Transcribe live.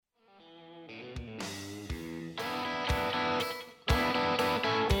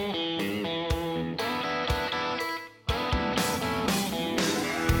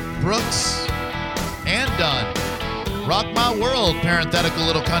Brooks and Dunn. Rock My World, parenthetical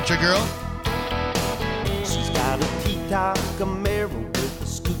little country girl. She's got a T-top Camaro with a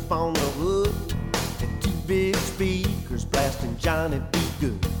scoop on the hood and 2 big speakers blasting Johnny B.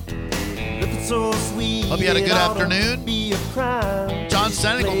 Good. Looking so sweet. Hope you had a good afternoon. Be a crime. John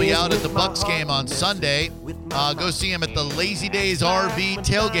Stenning will be out at the Bucks game on Sunday. Go see him at the Lazy Days RV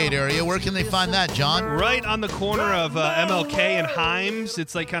tailgate area. Where can they find that, John? Right on the corner of MLK and Himes.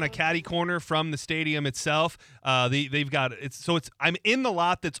 It's like kind of catty corner from the stadium itself. They've got I'm in the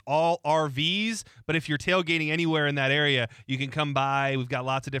lot that's all RVs, but if you're tailgating anywhere in that area, you can come by. We've got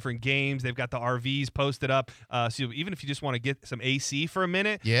lots of different games. They've got the RVs posted up. So even if you just want to get some AC for a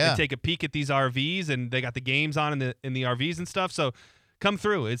minute and take a peek at these RVs, and they got the games on in the RVs and stuff. So come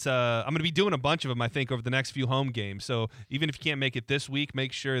through. It's I'm going to be doing a bunch of them, I think, over the next few home games. So even if you can't make it this week,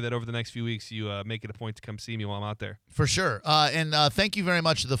 make sure that over the next few weeks you make it a point to come see me while I'm out there. For sure. And thank you very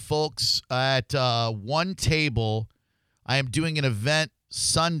much to the folks at One Table. I am doing an event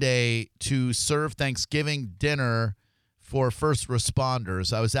Sunday to serve Thanksgiving dinner for first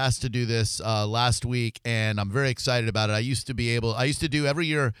responders. I was asked to do this last week, and I'm very excited about it. I used to do every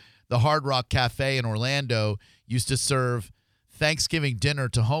year, the Hard Rock Cafe in Orlando used to serve Thanksgiving dinner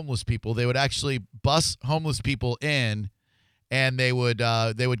to homeless people. They would actually bus homeless people in, and they would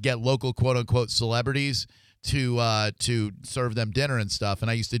get local quote unquote celebrities to serve them dinner and stuff.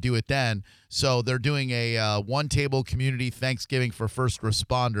 And I used to do it then. So they're doing a One Table community Thanksgiving for first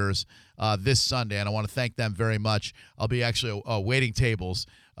responders this Sunday, and I want to thank them very much. I'll be actually waiting tables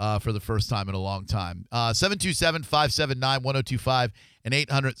for the first time in a long time. 727-579-1025 and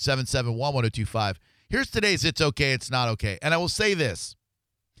 800-771-1025. Here's today's It's Okay, It's Not Okay. And I will say this.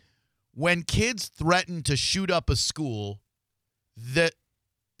 When kids threaten to shoot up a school, that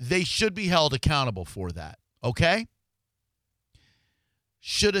they should be held accountable for that, okay?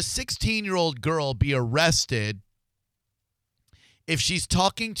 Should a 16-year-old girl be arrested if she's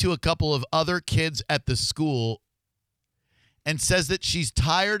talking to a couple of other kids at the school and says that she's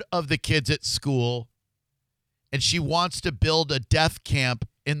tired of the kids at school and she wants to build a death camp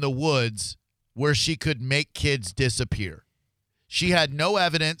in the woods where she could make kids disappear? She had no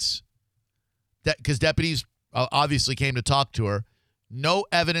evidence that, because deputies obviously came to talk to her, no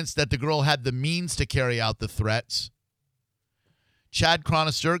evidence that the girl had the means to carry out the threats. Chad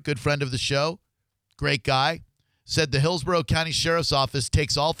Chronister, good friend of the show, great guy, said the Hillsborough County Sheriff's Office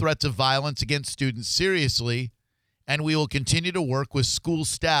takes all threats of violence against students seriously, and we will continue to work with school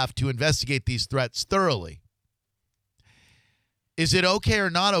staff to investigate these threats thoroughly. Is it okay or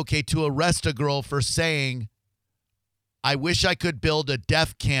not okay to arrest a girl for saying, I wish I could build a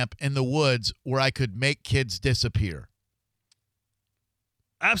death camp in the woods where I could make kids disappear?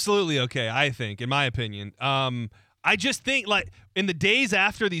 Absolutely okay, I think, in my opinion. I just think, like, in the days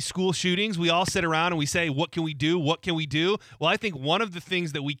after these school shootings, we all sit around and we say, what can we do? What can we do? Well, I think one of the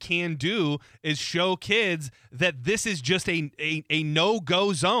things that we can do is show kids that this is just a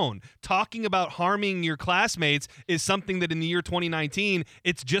no-go zone. Talking about harming your classmates is something that in the year 2019,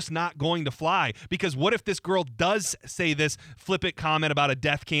 it's just not going to fly. Because what if this girl does say this flippant comment about a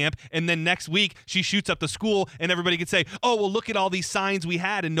death camp, and then next week she shoots up the school and everybody could say, oh, well, look at all these signs we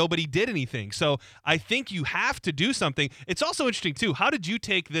had and nobody did anything. So I think you have to do something. It's also interesting too. How did you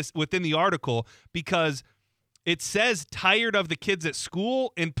take this within the article? Because it says tired of the kids at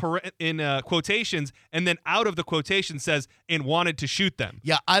school in quotations, and then out of the quotation says and wanted to shoot them.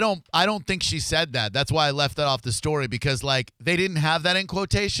 Yeah, I don't think she said that. That's why I left that off the story, because like they didn't have that in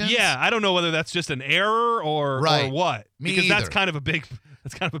quotations. Yeah, I don't know whether that's just an error or what. Me because either. That's kind of a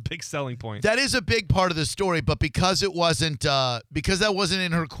big selling point. That is a big part of the story, but because it wasn't because that wasn't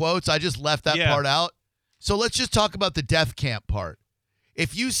in her quotes, I just left that part out. So let's just talk about the death camp part.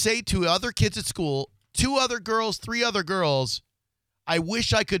 If you say to other kids at school, 2 other girls, 3 other girls, I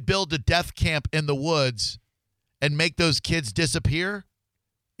wish I could build a death camp in the woods and make those kids disappear,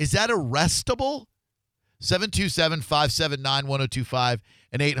 is that arrestable? 727-579-1025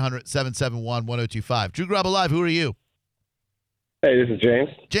 and 800-771-1025. Drew Grub Alive, who are you? Hey, this is James.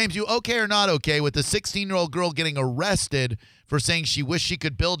 James, you okay or not okay with a 16-year-old girl getting arrested for saying she wished she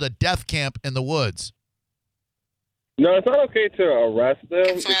could build a death camp in the woods? No, it's not okay to arrest them.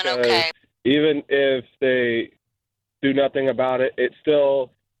 It's not okay. Even if they do nothing about it, it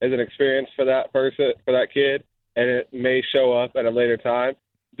still is an experience for that person, for that kid, and it may show up at a later time.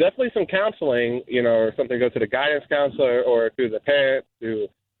 Definitely some counseling, or something go to the guidance counselor or to the parent, to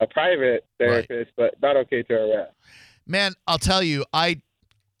a private therapist, but not okay to arrest. Man, I'll tell you, I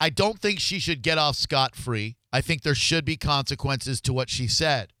don't think she should get off scot-free. I think there should be consequences to what she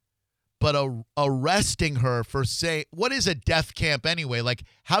said. but arresting her for saying, what is a death camp anyway? Like,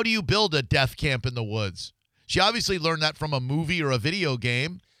 how do you build a death camp in the woods? She obviously learned that from a movie or a video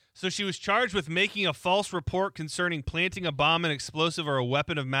game. So she was charged with making a false report concerning planting a bomb, an explosive, or a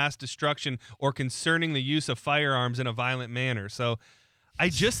weapon of mass destruction, or concerning the use of firearms in a violent manner. So I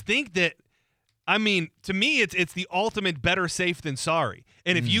just think that, I mean, to me, it's the ultimate better safe than sorry.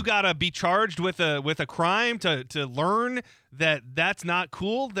 And if you gotta be charged with a crime to learn that that's not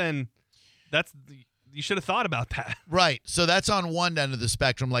cool, then you should have thought about that. Right. So that's on one end of the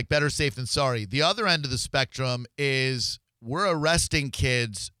spectrum, like better safe than sorry. The other end of the spectrum is we're arresting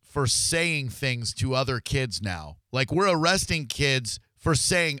kids for saying things to other kids now. Like, we're arresting kids for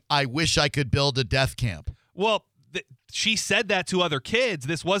saying, I wish I could build a death camp. Well, she said that to other kids.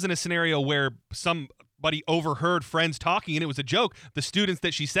 This wasn't a scenario where somebody overheard friends talking and it was a joke. The students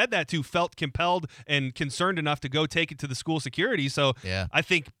that she said that to felt compelled and concerned enough to go take it to the school security. So Yeah. I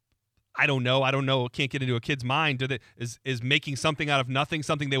think, I don't know. Can't get into a kid's mind. Is making something out of nothing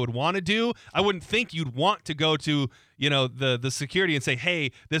something they would want to do? I wouldn't think you'd want to go to, the security and say,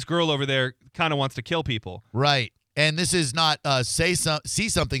 hey, this girl over there kind of wants to kill people. Right. And this is not see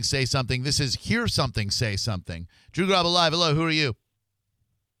something, say something. This is hear something, say something. Drew Garabo Live. Hello, who are you?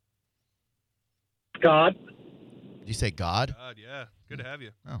 God. Did you say God? God, yeah. Good to have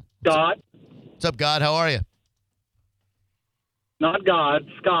you. Oh. God. What's up, God? How are you? Not God,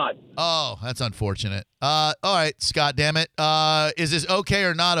 Scott. Oh, that's unfortunate. All right, Scott, damn it. Is this okay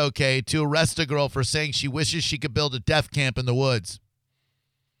or not okay to arrest a girl for saying she wishes she could build a death camp in the woods?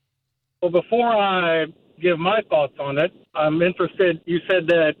 Well, before I give my thoughts on it, I'm interested. You said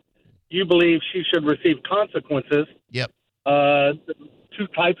that you believe she should receive consequences. Yep. Two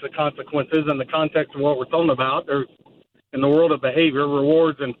types of consequences in the context of what we're talking about. There's, in the world of behavior,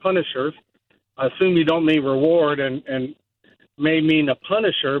 rewards and punishers. I assume you don't mean reward and may mean a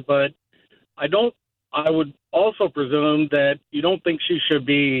punisher, but I would also presume that you don't think she should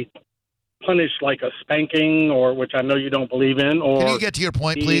be punished like a spanking, or which I know you don't believe in, or Can you get to your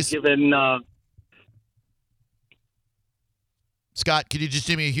point, be please? given Scott, could you just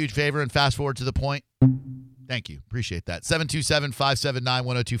do me a huge favor and fast forward to the point? Thank you. Appreciate that.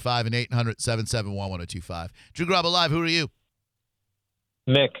 727-579-1025 and 800-771-1025. Drew Garabo Live, who are you?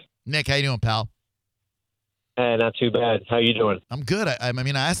 Mick. Nick, how you doing, pal? Not too bad. How you doing? I'm good. I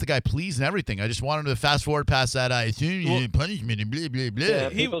mean, I asked the guy please and everything. I just wanted to fast forward past that. I assume you punishment and blah, blah, blah. Yeah,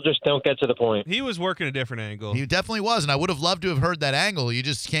 people just don't get to the point. He was working a different angle. He definitely was, and I would have loved to have heard that angle. You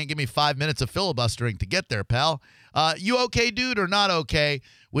just can't give me 5 minutes of filibustering to get there, pal. You okay, dude, or not okay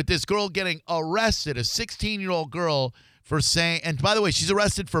with this girl getting arrested, a 16-year-old girl, for saying, and by the way, she's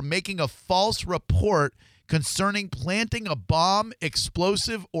arrested for making a false report concerning planting a bomb,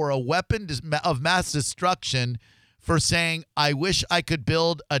 explosive, or a weapon of mass destruction, for saying, I wish I could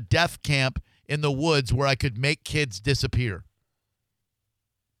build a death camp in the woods where I could make kids disappear.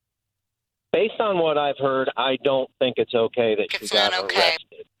 Based on what I've heard, I don't think it's okay that she got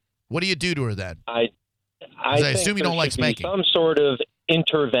arrested. What do you do to her then? I assume think you don't there like should be spanking. some sort of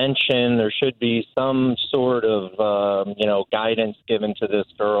intervention. There should be some sort of guidance given to this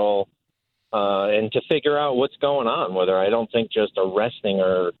girl, and to figure out what's going on with her. I don't think just arresting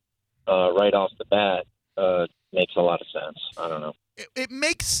her right off the bat makes a lot of sense. I don't know. It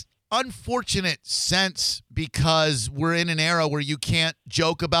makes unfortunate sense because we're in an era where you can't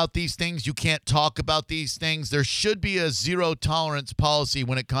joke about these things. You can't talk about these things. There should be a zero tolerance policy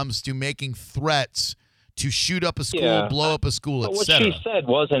when it comes to making threats to shoot up a school, blow up a school, But what etc. she said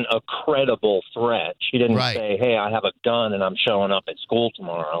wasn't a credible threat. She didn't say, hey, I have a gun and I'm showing up at school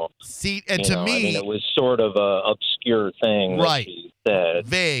tomorrow. See, and You to know, me, I mean, it was sort of a obscure thing that she said.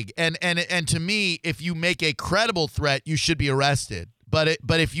 vague. And to me, if you make a credible threat, you should be arrested. But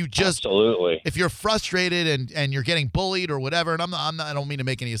if you just Absolutely. if you're frustrated and you're getting bullied or whatever, and I don't mean to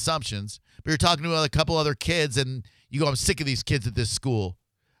make any assumptions, but you're talking to a couple other kids and you go, I'm sick of these kids at this school.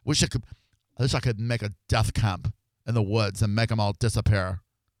 Wish I could make a death camp in the woods and make them all disappear.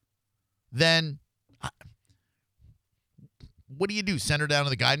 Then, what do you do? Send her down to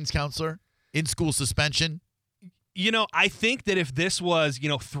the guidance counselor? In school suspension? I think that if this was,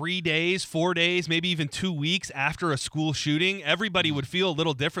 3 days, 4 days, maybe even 2 weeks after a school shooting, everybody would feel a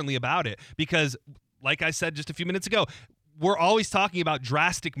little differently about it because, like I said just a few minutes ago, we're always talking about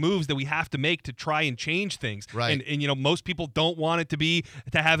drastic moves that we have to make to try and change things. Right. And most people don't want it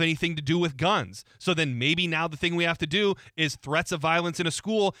to have anything to do with guns. So then maybe now the thing we have to do is threats of violence in a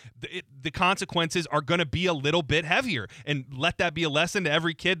school, the consequences are going to be a little bit heavier. And let that be a lesson to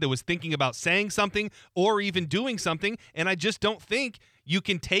every kid that was thinking about saying something or even doing something. And I just don't think you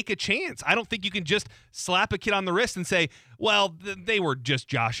can take a chance. I don't think you can just slap a kid on the wrist and say, well, they were just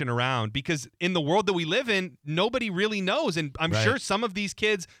joshing around, because in the world that we live in, nobody really knows. And I'm Right. sure some of these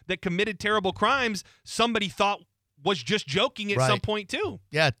kids that committed terrible crimes, somebody thought was just joking at some Right. point too.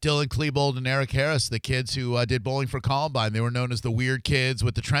 Yeah, Dylan Klebold and Eric Harris, the kids who did Bowling for Columbine. They were known as the weird kids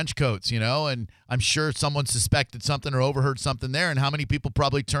with the trench coats, and I'm sure someone suspected something or overheard something there, and how many people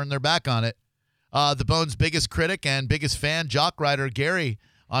probably turned their back on it. The Bone's biggest critic and biggest fan, jock writer Gary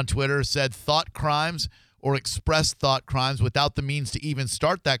on Twitter, said thought crimes or expressed thought crimes without the means to even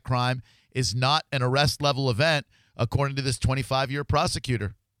start that crime is not an arrest-level event, according to this 25-year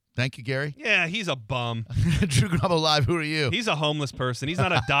prosecutor. Thank you, Gary. Yeah, he's a bum. Drew Grubble Live, who are you? He's a homeless person. He's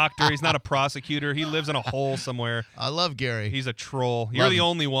not a doctor. He's not a prosecutor. He lives in a hole somewhere. I love Gary. He's a troll. You're Love the him.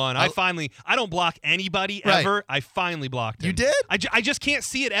 only one. I don't block anybody Right. ever. I finally blocked him. You did? I just can't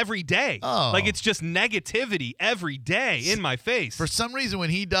see it every day. Oh. Like, it's just negativity every day in my face. For some reason, when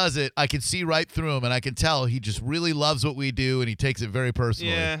he does it, I can see right through him, and I can tell he just really loves what we do, and he takes it very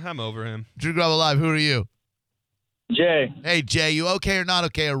personally. Yeah, I'm over him. Drew Grubble Live, who are you? Jay, Hey, Jay, you okay or not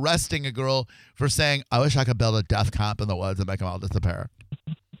okay arresting a girl for saying, I wish I could build a death camp in the woods and make them all disappear?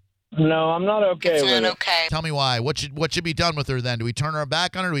 no, I'm not okay with it. Tell me why. What should be done with her then? Do we turn our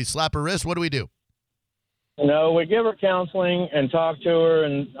back on her? Do we slap her wrist? What do we do? No, we give her counseling and talk to her,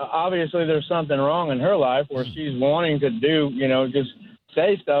 and obviously there's something wrong in her life where she's wanting to do, just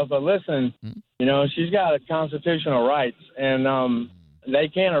say stuff. But listen, she's got constitutional rights, and they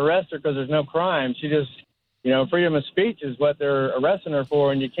can't arrest her because there's no crime. She just, freedom of speech is what they're arresting her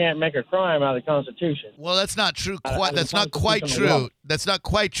for, and you can't make a crime out of the Constitution. Well, that's not true. I That's not quite constitutional true. law. That's not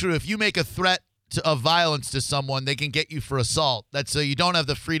quite true. If you make a threat of violence to someone, they can get you for assault. That's so you don't have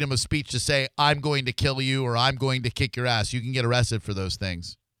the freedom of speech to say, I'm going to kill you or I'm going to kick your ass. You can get arrested for those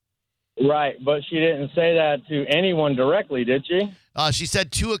things. Right, but she didn't say that to anyone directly, did she? She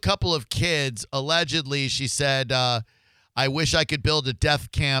said to a couple of kids, allegedly, she said, I wish I could build a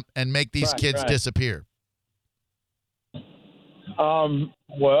death camp and make these kids right. disappear.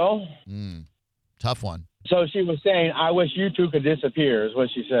 Well, Tough one. so she was saying, I wish you two could disappear, is what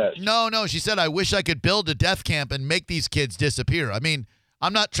she said. No, she said, I wish I could build a death camp and make these kids disappear. I mean,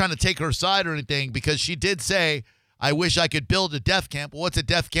 I'm not trying to take her side or anything, because she did say, I wish I could build a death camp. Well, what's a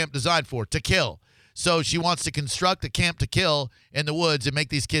death camp designed for? To kill. So she wants to construct a camp to kill in the woods and make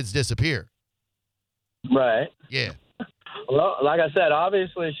these kids disappear. Right. Yeah. Well, like I said,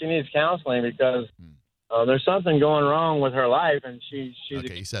 obviously she needs counseling because there's something going wrong with her life, and she's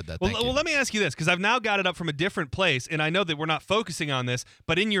Okay, you said that. Well, Thank you. well, let me ask you this, because I've now got it up from a different place, and I know that we're not focusing on this,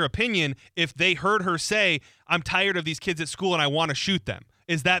 but in your opinion, if they heard her say, I'm tired of these kids at school and I want to shoot them,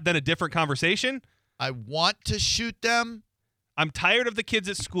 is that then a different conversation? I want to shoot them. I'm tired of the kids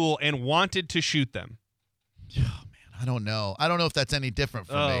at school and wanted to shoot them. Oh, man, I don't know. I don't know if that's any different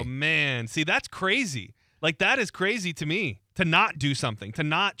for Oh, me. man. See, that's crazy. Like, that is crazy to me, to not do something, to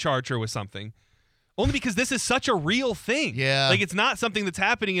not charge her with something. Only because this is such a real thing. Yeah. Like, it's not something that's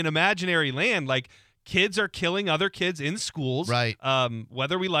happening in imaginary land. Like, kids are killing other kids in schools. Right.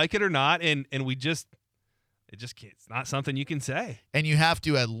 Whether we like it or not. And we just, it's not something you can say. And you have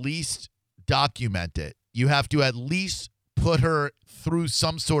to at least document it. You have to at least put her through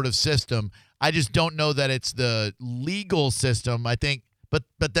some sort of system. I just don't know that it's the legal system, I think. But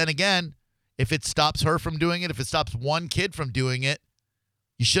then again, if it stops her from doing it, if it stops one kid from doing it,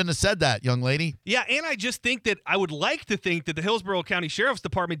 you shouldn't have said that, young lady. Yeah, and I just think that I would like to think that the Hillsborough County Sheriff's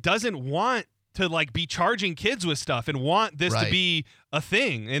Department doesn't want to be charging kids with stuff and want this Right. to be a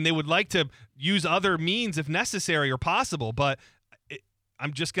thing, and they would like to use other means if necessary or possible, but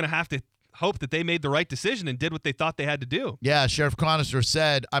I'm just going to have to hope that they made the right decision and did what they thought they had to do. Yeah, Sheriff Chronister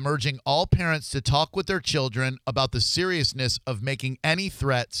said, I'm urging all parents to talk with their children about the seriousness of making any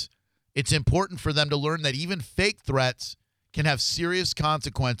threats. It's important for them to learn that even fake threats can have serious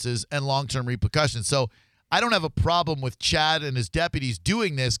consequences and long-term repercussions. So I don't have a problem with Chad and his deputies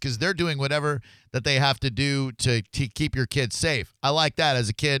doing this because they're doing whatever that they have to do to keep your kids safe. I like that as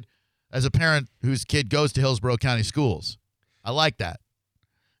a kid, as a parent whose kid goes to Hillsborough County Schools. I like that.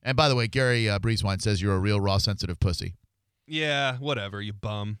 And by the way, Gary Breezewine says you're a real raw sensitive pussy. Yeah, whatever, you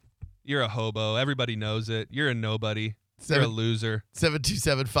bum. You're a hobo. Everybody knows it. You're a nobody. You're a loser.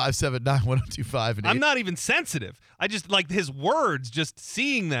 727-579-1025. I'm not even sensitive. I just his words, just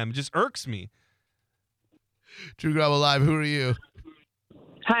seeing them just irks me. True Grubble Live, who are you?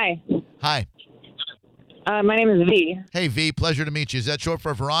 Hi, Hi. my name is V. Hey, V, pleasure to meet you. Is that short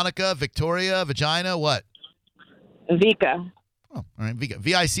for Veronica, Victoria, Vagina, what? Vika. Oh, all right, Vika.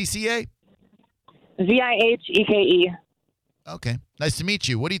 V-I-C-C-A? Viheke. Okay. Nice to meet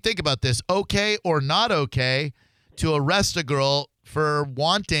you. What do you think about this? Okay or not okay to arrest a girl for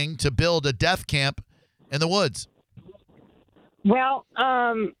wanting to build a death camp in the woods? Well,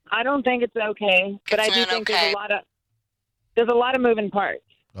 I don't think it's okay, but I do think there's a lot of moving parts.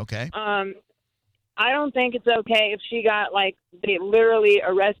 Okay. I don't think it's okay if she got they literally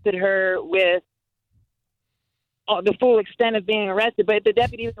arrested her with the full extent of being arrested. But the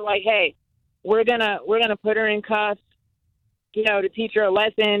deputies are like, "Hey, we're gonna put her in cuffs, to teach her a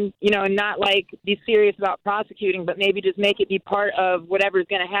lesson, and not be serious about prosecuting, but maybe just make it be part of whatever's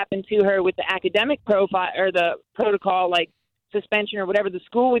going to happen to her with the academic profile or the protocol, like suspension or whatever the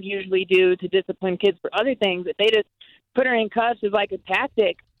school would usually do to discipline kids for other things. If they just put her in cuffs as a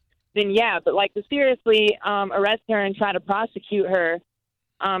tactic, then yeah. But to seriously arrest her and try to prosecute her,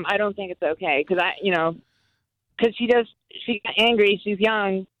 I don't think it's okay because because she got angry. She's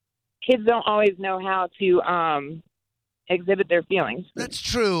young. Kids don't always know how to exhibit their feelings. That's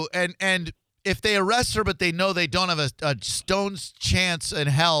true. And if they arrest her, but they know they don't have a stone's chance in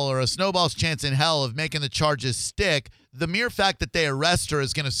hell or a snowball's chance in hell of making the charges stick, the mere fact that they arrest her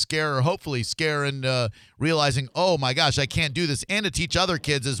is going to scare her, hopefully scare into realizing, oh my gosh, I can't do this. And to teach other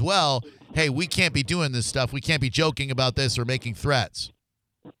kids as well, hey, we can't be doing this stuff. We can't be joking about this or making threats.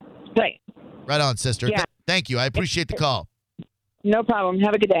 Right. Right on, sister. Yeah. Thank you. I appreciate the call. No problem.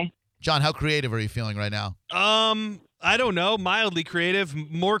 Have a good day. John, how creative are you feeling right now? I don't know. Mildly creative.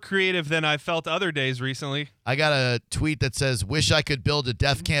 More creative than I felt other days recently. I got a tweet that says, wish I could build a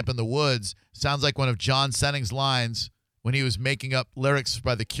death camp in the woods. Sounds like one of John Senning's lines when he was making up lyrics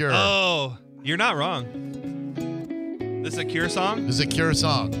by The Cure. Oh, you're not wrong. This is a Cure song? This is a Cure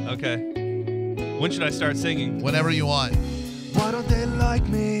song. Okay. When should I start singing? Whenever you want. Why don't they like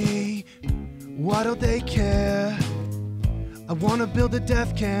me? Why don't they care? I want to build a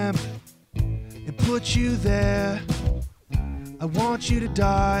death camp and put you there. I want you to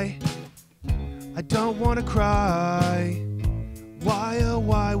die. I don't want to cry. Why, oh,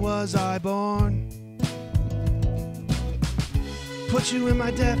 why was I born? Put you in my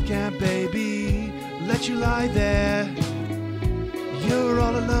death camp, baby. Let you lie there. You're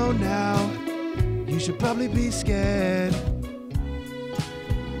all alone now. You should probably be scared.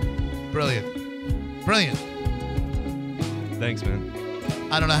 Brilliant. Brilliant. Thanks, man.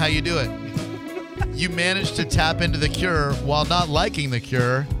 I don't know how you do it. You managed to tap into The Cure while not liking The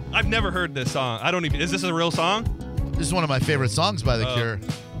Cure. I've never heard this song. I don't even. Is this a real song? This is one of my favorite songs by The Oh. Cure.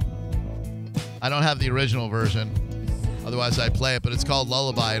 I don't have the original version. Otherwise, I'd play it, but it's called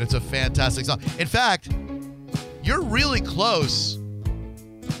Lullaby, and it's a fantastic song. In fact, you're really close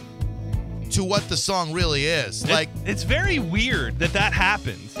to what the song really is. It's very weird that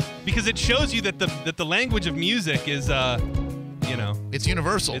happens because it shows you that the language of music is, it's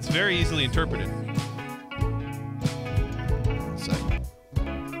universal. it's very easily interpreted. So,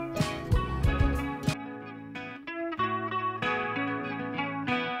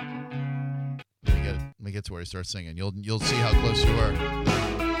 let me get to where he starts singing. You'll see how close you were.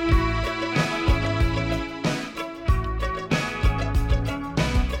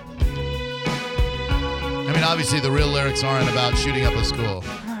 I mean, obviously, the real lyrics aren't about shooting up a school.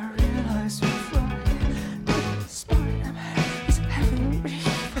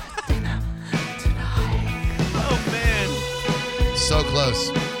 Oh man, So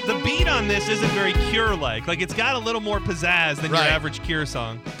close. the beat on this isn't very Cure-like. Like it's got a little more pizzazz than Right. your average Cure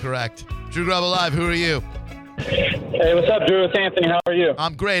song. Correct. Drew Grub Alive, who are you? Hey, what's up, Drew? It's Anthony. How are you?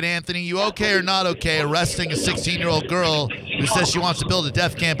 I'm great, Anthony. You okay or not okay arresting a 16-year-old girl who says she wants to build a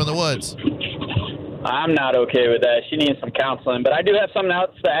death camp in the woods? I'm not okay with that. She needs some counseling, but I do have something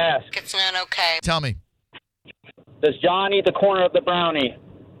else to ask. It's not okay. Tell me. Does John eat the corner of the brownie?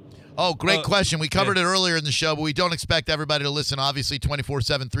 Oh, great question. We covered yeah. it earlier in the show, but we don't expect everybody to listen, obviously, 24/7,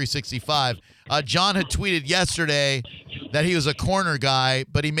 365. John had tweeted yesterday that he was a corner guy,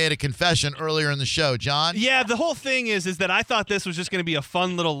 but he made a confession earlier in the show. John? Yeah, the whole thing is that I thought this was just going to be a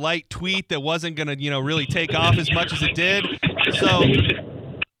fun little light tweet that wasn't going to, really take off as much as it did. So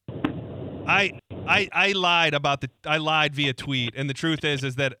I lied about I lied via tweet, and the truth is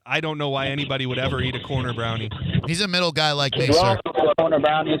that I don't know why anybody would ever eat a corner brownie. He's a middle guy like me, Kid sir. Rock eats the corner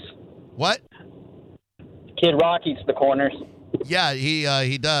brownies. What? Kid Rock eats the corners. Yeah,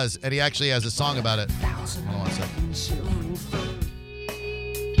 he does, and he actually has a song about it. Hold on one second.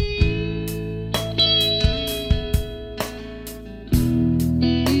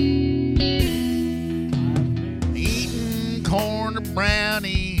 Eating corner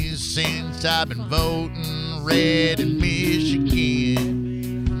brownies since I've been voting red in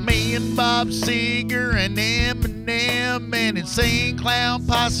Michigan. Me and Bob Seger and Eminem and Insane Clown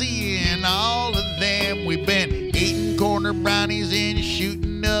Posse and all of them. We've been eating corner brownies and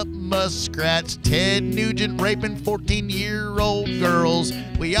shooting up muskrats, Ted Nugent raping 14-year-old girls.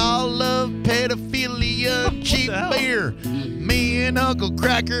 We all love pedophilia, cheap beer. Me and Uncle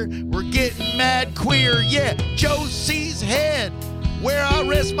Cracker, we're getting mad queer. Yeah, Josie's head, where I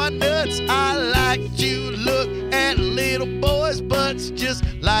rest my nuts. I like to look at little boys' butts, just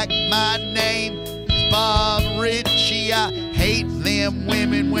like my name is Bob Ritchie. I hate them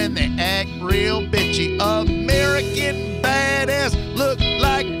women when they act real bitchy. American badass, look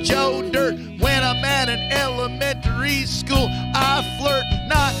like Joe Dirt. When I'm at an elementary school, I flirt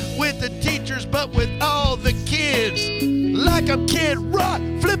not with the teachers, but with all the kids. Like I'm Kid Rock,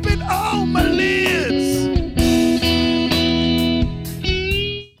 flipping all my lids.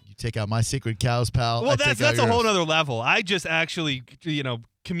 Take out my secret cows, pal. Well, that's a whole other level. I just actually,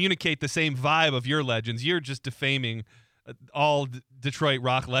 communicate the same vibe of your legends. You're just defaming all Detroit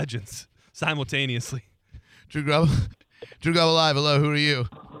rock legends simultaneously. Drew Grub Live. Hello, who are you?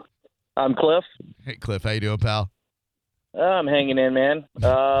 I'm Cliff. Hey, Cliff. How you doing, pal? I'm hanging in, man.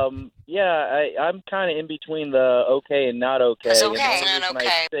 I'm kind of in between the okay and not okay. It's and okay, the not reason okay.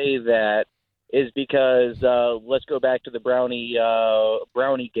 I say that is because let's go back to the brownie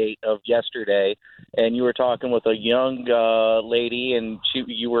gate of yesterday, and you were talking with a young lady, and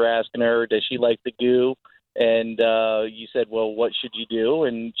you were asking her, does she like the goo? And you said, well, what should you do?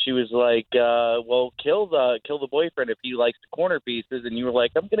 And she was like, well, kill the boyfriend if he likes the corner pieces. And you were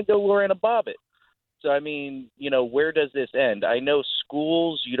like, I'm going to go wear in a bobbit. So, I mean, where does this end? I know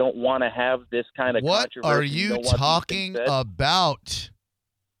schools, you don't want to have this kind of What controversy. are you talking about?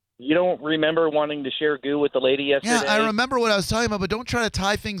 You don't remember wanting to share goo with the lady yesterday? Yeah, I remember what I was talking about, but don't try to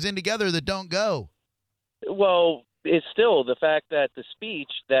tie things in together that don't go. Well, it's still the fact that the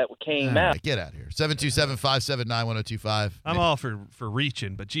speech that came out. Get out of here. 727-579-1025. I'm all for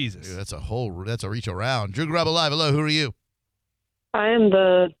reaching, but Jesus. Dude, that's a reach around. Drew Grub Alive. Hello, who are you? I am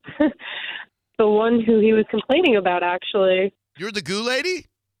the one who he was complaining about, actually. You're the goo lady?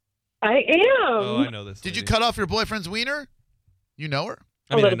 I am. Oh, I know this. Did you cut off your boyfriend's wiener? You know her?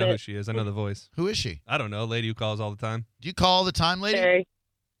 I mean, I know who she is. I know the voice. Who is she? I don't know. Lady who calls all the time. Do you call all the time, lady? Sherry.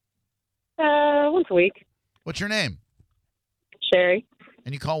 Once a week. What's your name? Sherry.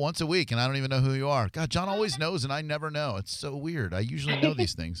 And you call once a week, and I don't even know who you are. God, John always knows, and I never know. It's so weird. I usually know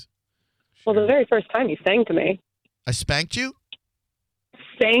these things. Well, the very first time you sang to me. I spanked you?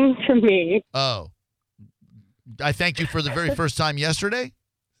 Sang to me. Oh. I thanked you for the very first time yesterday?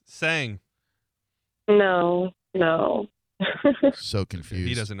 Sang. No. So confused.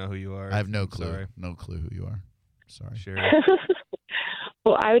 He doesn't know who you are. I have no clue. Sorry. No clue who you are. Sorry. Sure.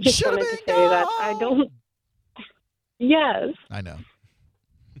 Well, I just wanted to say that I don't. Yes. I know.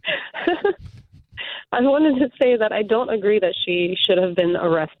 I wanted to say that I don't agree that she should have been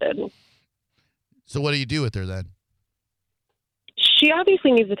arrested. So what do you do with her then? She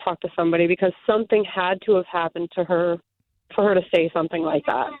obviously needs to talk to somebody because something had to have happened to her for her to say something like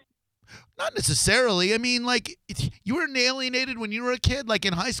that. Not necessarily. I mean, like, you were alienated when you were a kid. Like,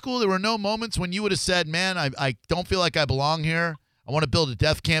 in high school, there were no moments when you would have said, man, I don't feel like I belong here. I want to build a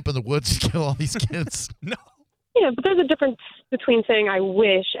death camp in the woods to kill all these kids. No. Yeah, but there's a difference between saying I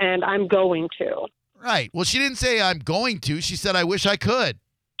wish and I'm going to. Right. Well, she didn't say I'm going to. She said I wish I could.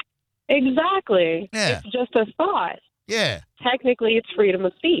 Exactly. Yeah. It's just a thought. Yeah. Technically, it's freedom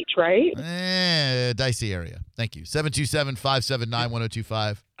of speech, right? Dicey area. Thank you.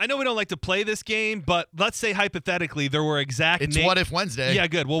 727-579-1025. I know we don't like to play this game, but let's say hypothetically there were exact It's What If Wednesday. Yeah,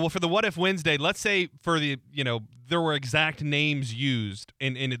 good. Well, for the What If Wednesday, let's say for the, there were exact names used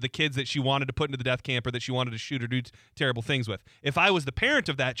in the kids that she wanted to put into the death camp or that she wanted to shoot or do terrible things with. If I was the parent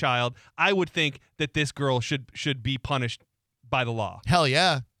of that child, I would think that this girl should be punished by the law. Hell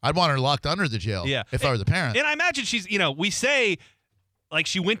yeah. I'd want her locked under the jail if I were the parent. And I imagine she's, we say like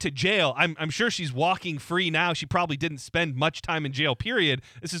she went to jail. I'm sure she's walking free now. She probably didn't spend much time in jail, period.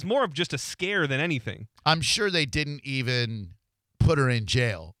 This is more of just a scare than anything. I'm sure they didn't even put her in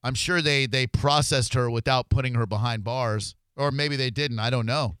jail. I'm sure they processed her without putting her behind bars. Or maybe they didn't. I don't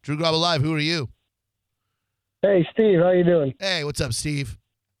know. Drew Grub Alive, who are you? Hey, Steve. How you doing? Hey, what's up, Steve?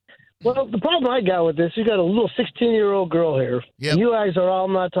 Well, the problem I got with this, you got a little 16-year-old girl here. Yep. And you guys are all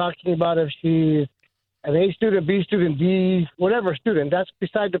not talking about if she's an A student, B student, D, whatever student. That's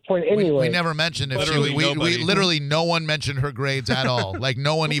beside the point anyway. We never mentioned if she we literally no one mentioned her grades at all. Like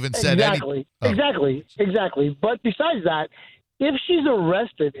no one even said anything. Exactly. But besides that, if she's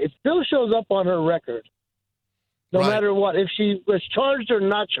arrested, it still shows up on her record. No matter what, if she was charged or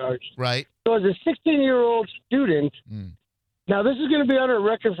not charged. Right. So as a 16-year-old student, now this is going to be on her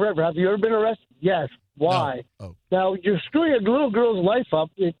record forever. Have you ever been arrested? Yes. Why? No. Oh. Now, you're screwing a little girl's life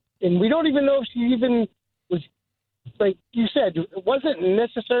up, and we don't even know if she even was like you said, it wasn't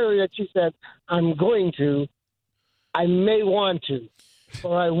necessarily that you said, I'm going to, I may want to,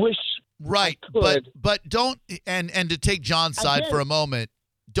 or I wish Right, I could. but don't and to take John's side for a moment,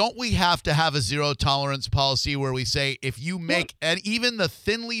 don't we have to have a zero tolerance policy where we say if you make even the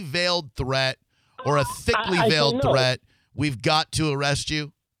thinly veiled threat or a thickly veiled threat, we've got to arrest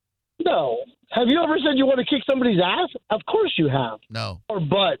you? No. Have you ever said you want to kick somebody's ass? Of course you have. No. Or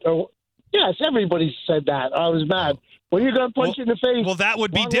butt. Or yes, everybody said that. I was mad. When you're going to punch you in the face. Well, that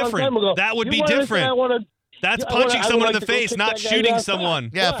would be long different. time ago, That would you be wanna say, different. I wanna, That's I would punching someone in like the to go face, kick not that guy shooting outside.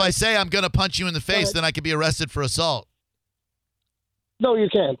 someone. Yeah, if I say I'm going to punch you in the face, then I could be arrested for assault. No, you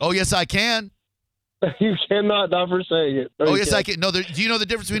can't. Oh, yes, I can. You cannot, not for saying it. No, Oh, you yes, can't. I can. No, do you know the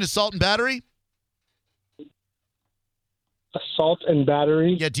difference between assault and battery? Assault and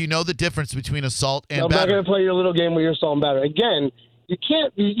battery? Yeah, do you know the difference between assault and I'm not battery? going to play your little game with your assault and battery. Again, you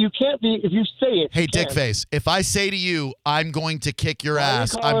can't be, if you say it. Hey, you dick can't. face, if I say to you, I'm going to kick your Why are you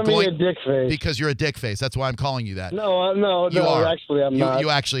ass, calling I'm me going a dick face? because you're a dick face. That's why I'm calling you that. No, You are. actually I'm not. You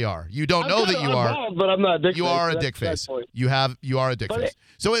actually are. You don't I'm know kinda that you are. involved, but I'm not a dick You face. are a That's dick that face. point. You are a dick But face.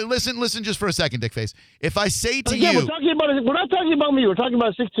 So listen just for a second, dick face. If I say to Again, you, we're not talking about me. We're talking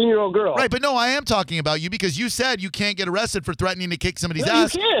about a 16-year-old girl. right? But no, I am talking about you because you said you can't get arrested for threatening to kick somebody's No,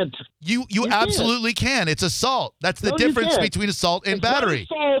 ass. you can't. You absolutely can. It's assault. That's the No, you difference can't. between assault and It's not battery.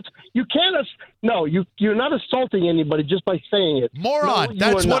 assault. You can't. No, you're not assaulting anybody just by saying it. Moron. No, you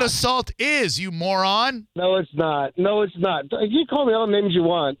That's are what not. assault is. You moron. No, it's not. No, it's not. You call me all the names you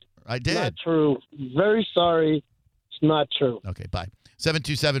want. I did. Not true. Very sorry. It's not true. Okay, bye.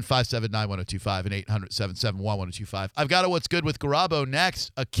 727-579-1025 and 800-771-1025. I've got a What's Good with Garabo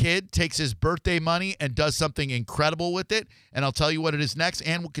next. A kid takes his birthday money and does something incredible with it, and I'll tell you what it is next,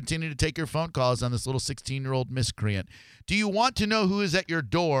 and we'll continue to take your phone calls on this little 16-year-old miscreant. Do you want to know who is at your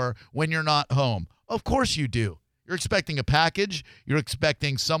door when you're not home? Of course you do. You're expecting a package. You're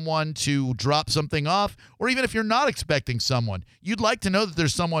expecting someone to drop something off, or even if you're not expecting someone, you'd like to know that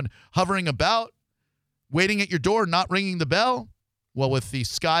there's someone hovering about, waiting at your door, not ringing the bell. Well, with the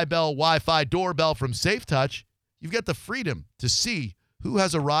SkyBell Wi-Fi doorbell from SafeTouch, you've got the freedom to see who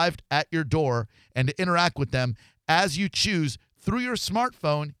has arrived at your door and to interact with them as you choose through your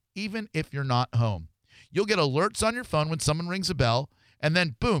smartphone, even if you're not home. You'll get alerts on your phone when someone rings a bell, and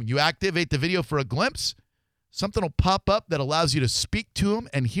then, boom, you activate the video for a glimpse. Something will pop up that allows you to speak to them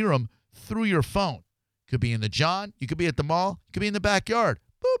and hear them through your phone. Could be in the John. You could be at the mall. You could be in the backyard.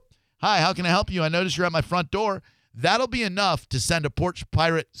 Boop. Hi, how can I help you? I noticed you're at my front door. That'll be enough to send a porch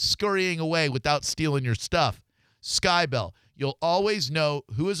pirate scurrying away without stealing your stuff. SkyBell. You'll always know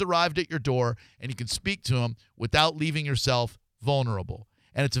who has arrived at your door, and you can speak to them without leaving yourself vulnerable.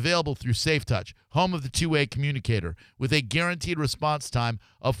 And it's available through SafeTouch, home of the two-way communicator, with a guaranteed response time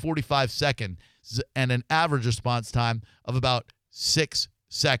of 45 seconds and an average response time of about 6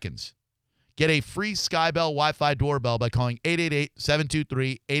 seconds. Get a free SkyBell Wi-Fi doorbell by calling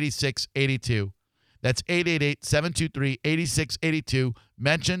 888-723-8682. That's 888-723-8682.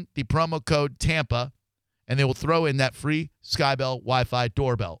 Mention the promo code TAMPA, and they will throw in that free SkyBell Wi-Fi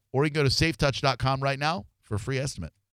doorbell. Or you can go to safetouch.com right now for a free estimate.